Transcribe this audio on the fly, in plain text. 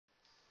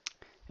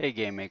Hey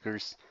game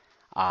makers,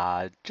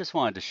 just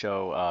wanted to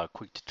show a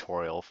quick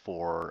tutorial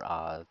for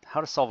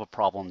how to solve a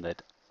problem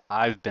that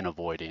I've been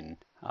avoiding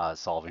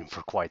solving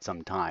for quite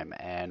some time.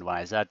 And when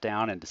I sat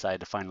down and decided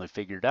to finally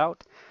figure it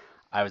out,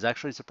 I was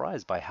actually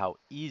surprised by how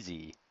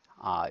easy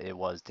it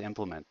was to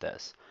implement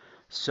this.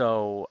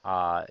 So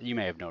you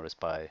may have noticed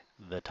by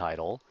the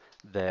title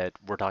that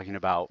we're talking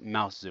about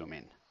mouse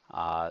zooming.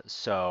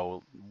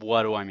 So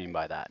what do I mean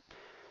by that?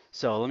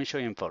 So let me show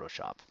you in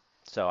Photoshop.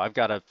 So I've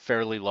got a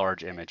fairly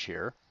large image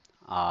here,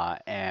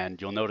 and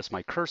you'll notice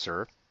my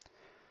cursor.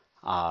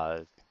 Uh,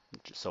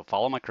 so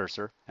follow my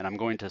cursor, and I'm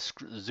going to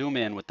zoom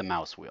in with the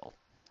mouse wheel.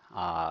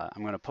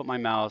 I'm going to put my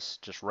mouse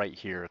just right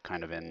here,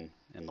 kind of in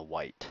the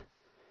white.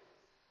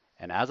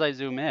 And as I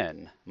zoom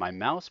in, my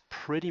mouse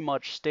pretty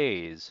much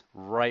stays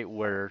right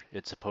where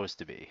it's supposed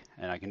to be.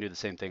 And I can do the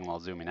same thing while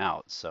zooming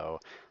out. So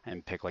I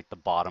can pick like the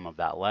bottom of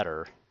that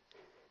letter.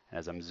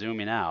 As I'm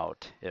zooming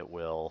out, it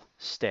will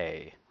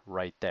stay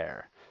right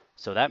there.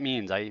 So that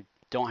means I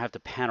don't have to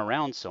pan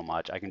around so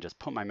much. I can just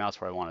put my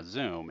mouse where I want to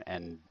zoom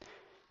and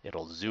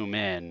it'll zoom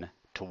in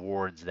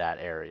towards that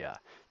area.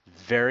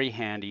 Very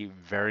handy,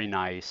 very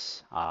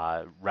nice,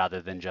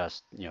 rather than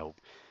just,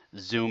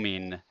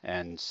 zooming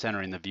and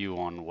centering the view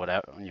on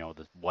whatever,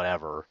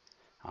 whatever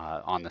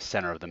on the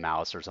center of the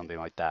mouse or something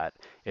like that.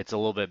 It's a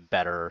little bit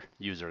better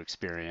user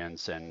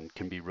experience and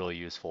can be really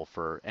useful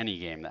for any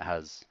game that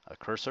has a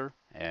cursor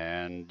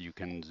and you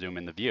can zoom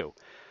in the view.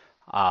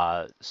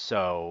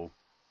 So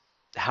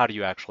how do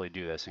you actually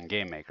do this in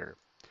Game Maker?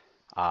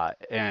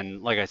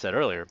 And like I said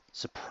earlier,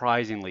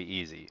 surprisingly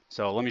easy.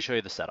 So let me show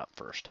you the setup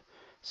first.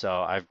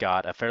 So I've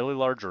got a fairly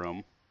large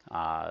room,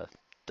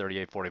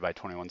 3840 by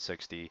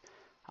 2160,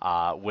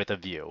 with a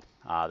view.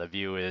 The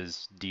view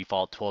is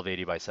default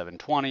 1280 by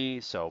 720,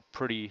 so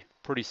pretty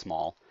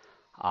small.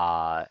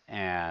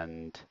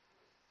 And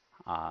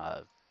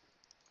I've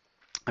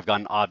got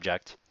an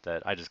object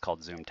that I just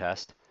called zoom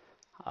test,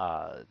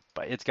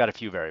 but it's got a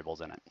few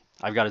variables in it.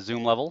 I've got a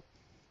zoom level.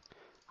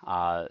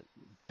 Uh,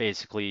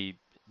 Basically,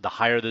 the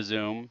higher the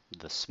zoom,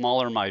 the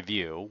smaller my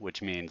view,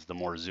 which means the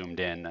more zoomed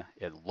in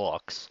it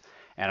looks.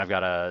 And I've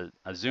got a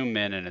zoom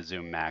min and a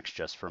zoom max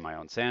just for my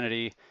own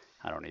sanity.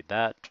 I don't need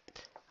that.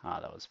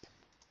 That was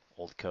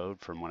old code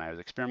from when I was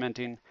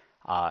experimenting.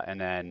 And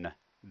then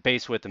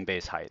base width and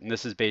base height. And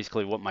this is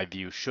basically what my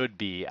view should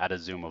be at a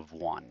zoom of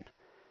 1.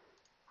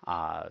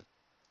 Uh,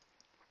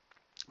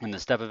 in the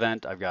step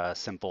event, I've got a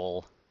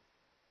simple,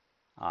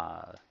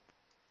 uh,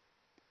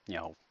 you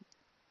know,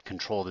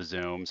 control the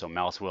zoom, so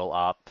mouse wheel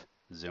up,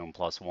 zoom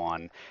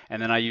 +1,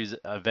 and then I use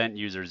event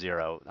user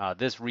 0.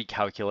 This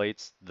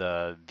recalculates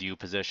the view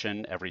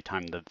position every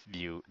time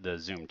the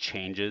zoom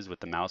changes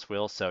with the mouse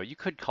wheel. So you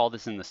could call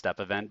this in the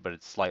step event, but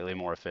it's slightly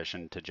more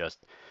efficient to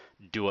just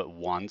do it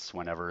once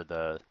whenever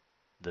the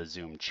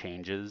zoom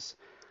changes.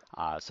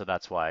 So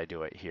that's why I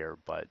do it here,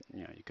 but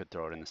you could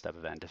throw it in the step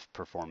event if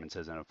performance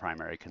isn't a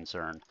primary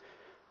concern.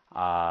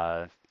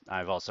 Uh,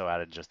 I've also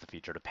added just the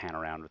feature to pan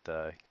around with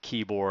the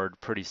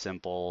keyboard. Pretty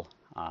simple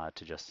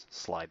to just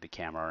slide the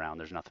camera around.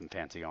 There's nothing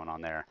fancy going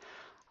on there.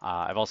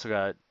 I've also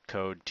got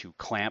code to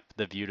clamp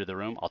the view to the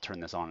room. I'll turn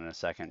this on in a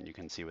second. You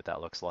can see what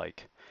that looks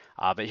like.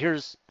 But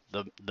here's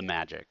the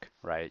magic,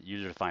 right?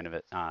 User defined of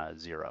it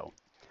 0.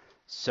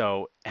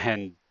 So,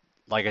 and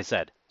like I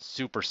said,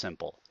 super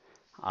simple.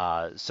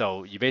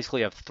 So you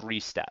basically have 3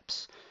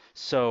 steps.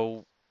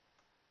 So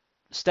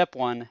step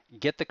 1,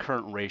 get the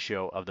current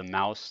ratio of the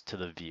mouse to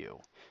the view.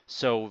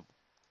 So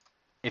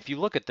if you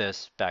look at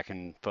this back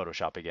in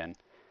Photoshop again,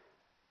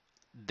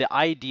 the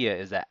idea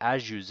is that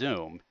as you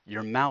zoom,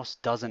 your mouse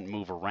doesn't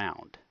move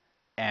around.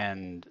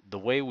 And the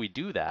way we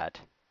do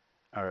that,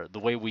 or the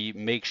way we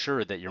make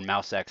sure that your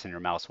mouse X and your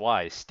mouse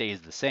Y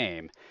stays the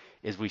same,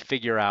 is we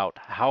figure out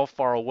how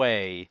far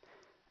away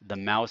the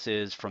mouse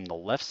is from the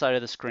left side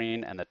of the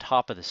screen and the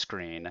top of the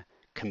screen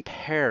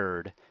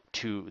compared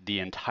to the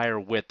entire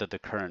width of the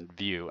current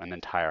view and the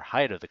entire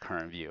height of the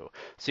current view.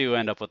 So you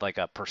end up with like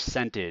a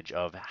percentage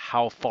of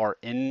how far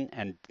in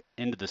and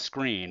into the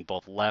screen,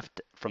 both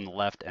from the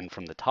left and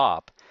from the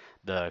top,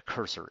 the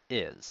cursor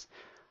is.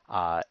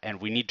 And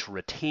we need to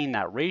retain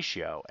that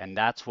ratio, and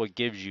that's what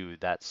gives you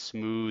that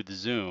smooth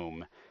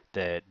zoom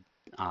that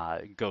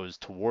goes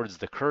towards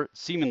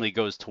seemingly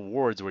goes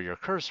towards where your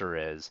cursor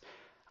is,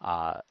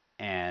 uh,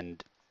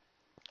 and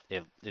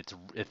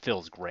it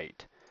feels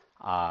great.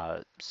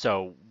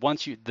 So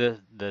once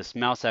this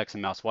mouse X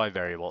and mouse Y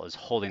variable is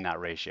holding that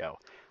ratio.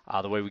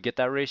 The way we get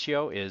that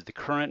ratio is the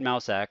current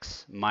mouse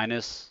X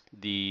minus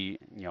the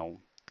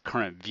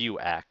current view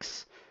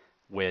X,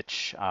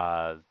 which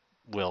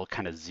will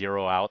kind of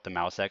zero out the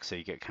mouse X, so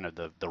you get kind of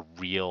the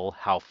real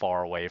how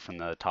far away from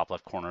the top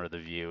left corner of the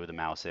view the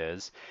mouse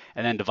is,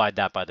 and then divide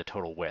that by the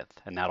total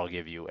width, and that'll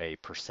give you a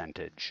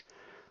percentage.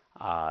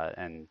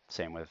 And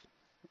same with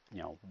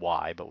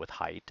Y, but with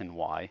height and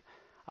Y.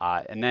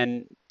 And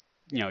then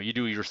you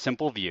do your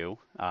simple view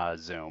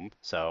zoom.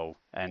 So,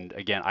 and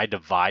again, I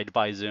divide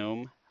by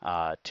zoom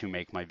to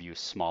make my view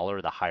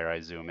smaller the higher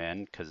I zoom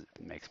in, because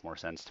it makes more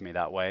sense to me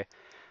that way.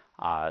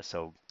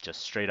 So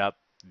just straight up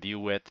view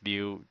width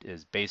view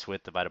is base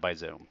width divided by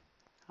zoom.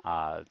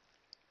 Uh,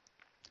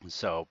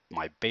 so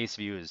my base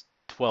view is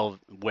 12,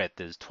 width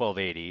is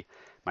 1280.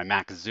 My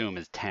max zoom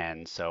is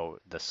 10, so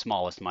the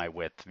smallest my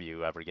width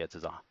view ever gets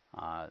is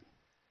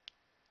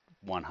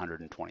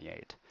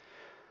 128.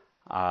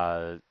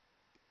 Uh,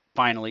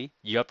 Finally,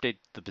 you update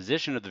the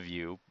position of the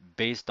view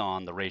based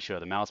on the ratio of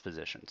the mouse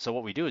position. So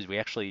what we do is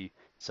we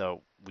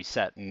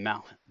set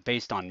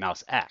based on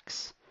mouse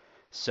X.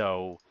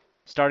 So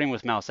starting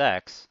with mouse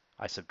X,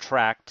 I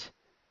subtract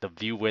the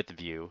view width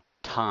view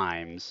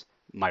times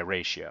my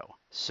ratio.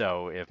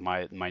 So if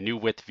my new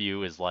width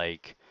view is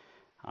like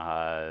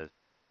uh,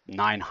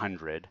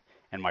 900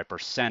 and my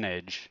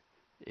percentage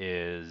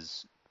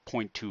is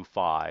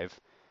 0.25,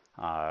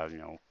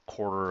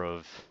 quarter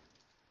of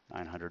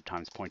 900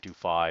 times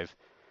 0.25.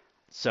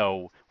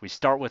 So we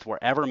start with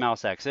wherever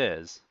mouse X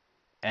is,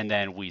 and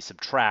then we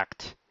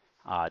subtract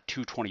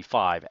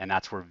 225, and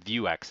that's where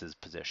view X is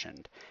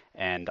positioned.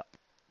 And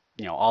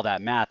all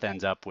that math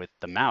ends up with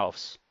the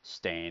mouse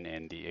staying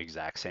in the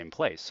exact same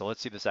place. So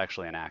let's see this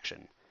actually in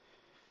action.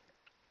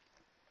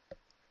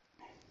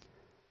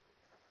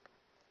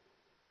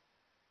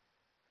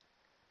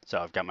 So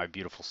I've got my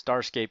beautiful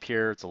starscape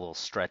here. It's a little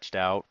stretched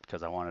out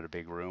because I wanted a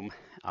big room.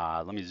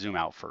 Let me zoom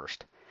out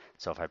first.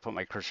 So if I put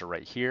my cursor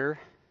right here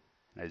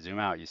and I zoom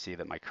out, you see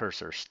that my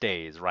cursor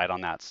stays right on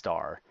that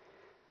star.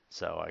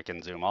 So I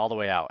can zoom all the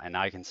way out, and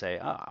now I can say,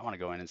 oh, I want to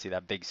go in and see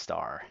that big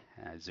star.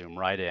 And I zoom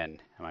right in,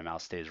 and my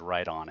mouse stays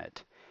right on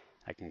it.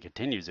 I can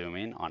continue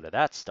zooming onto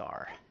that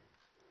star,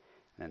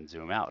 and then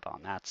zoom out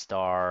on that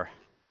star.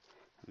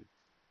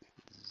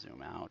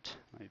 Zoom out.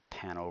 Let me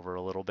pan over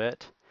a little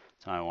bit.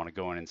 So I want to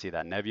go in and see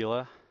that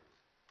nebula.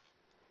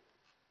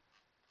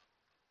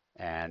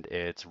 And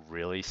it's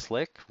really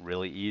slick,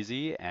 really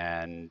easy,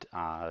 and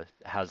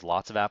has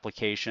lots of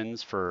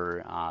applications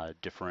for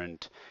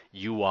different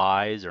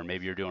UIs, or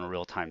maybe you're doing a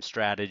real-time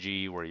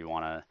strategy where you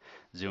want to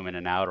zoom in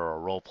and out, or a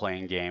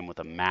role-playing game with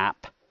a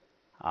map.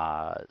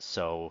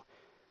 So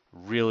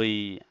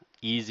really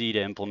easy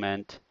to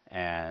implement,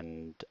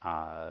 and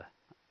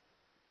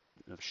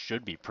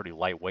should be pretty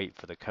lightweight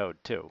for the code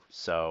too.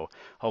 So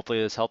hopefully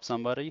this helps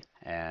somebody,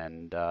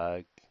 and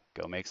go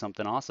make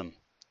something awesome.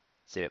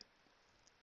 See ya.